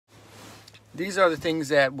These are the things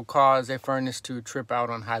that will cause a furnace to trip out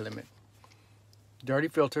on high limit. Dirty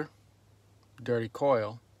filter, dirty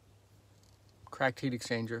coil, cracked heat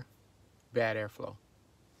exchanger, bad airflow.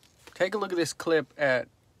 Take a look at this clip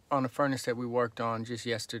on a furnace that we worked on just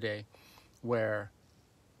yesterday where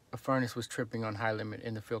a furnace was tripping on high limit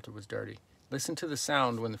and the filter was dirty. Listen to the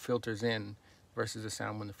sound when the filter's in versus the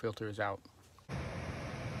sound when the filter is out.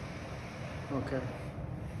 Okay.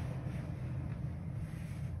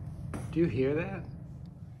 Do you hear that?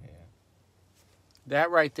 Yeah.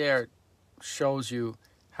 That right there shows you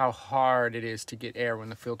how hard it is to get air when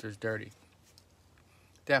the filter is dirty.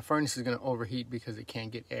 That furnace is going to overheat because it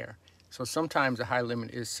can't get air. So sometimes a high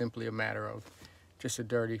limit is simply a matter of just a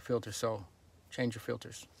dirty filter, so change your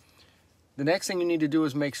filters. The next thing you need to do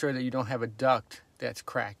is make sure that you don't have a duct that's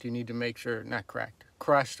cracked. You need to make sure, not cracked,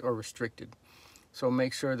 crushed or restricted. So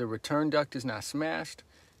make sure the return duct is not smashed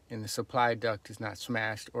and the supply duct is not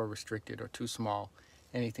smashed or restricted or too small,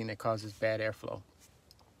 anything that causes bad airflow.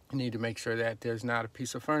 You need to make sure that there's not a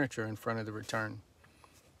piece of furniture in front of the return.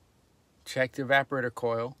 Check the evaporator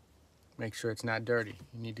coil, make sure it's not dirty.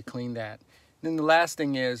 You need to clean that. Then the last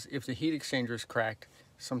thing is, if the heat exchanger is cracked,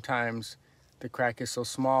 sometimes the crack is so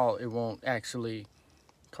small it won't actually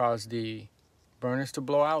cause the burners to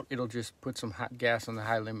blow out. It'll just put some hot gas on the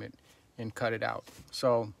high limit and cut it out.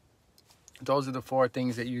 So those are the 4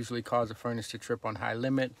 things that usually cause a furnace to trip on high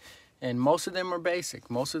limit, and most of them are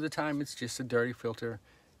basic. Most of the time it's just a dirty filter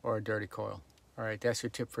or a dirty coil. All right, that's your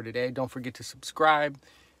tip for today. Don't forget to subscribe.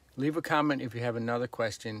 Leave a comment if you have another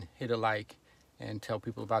question. Hit a like and tell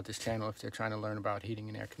people about this channel if they're trying to learn about heating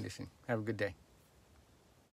and air conditioning. Have a good day.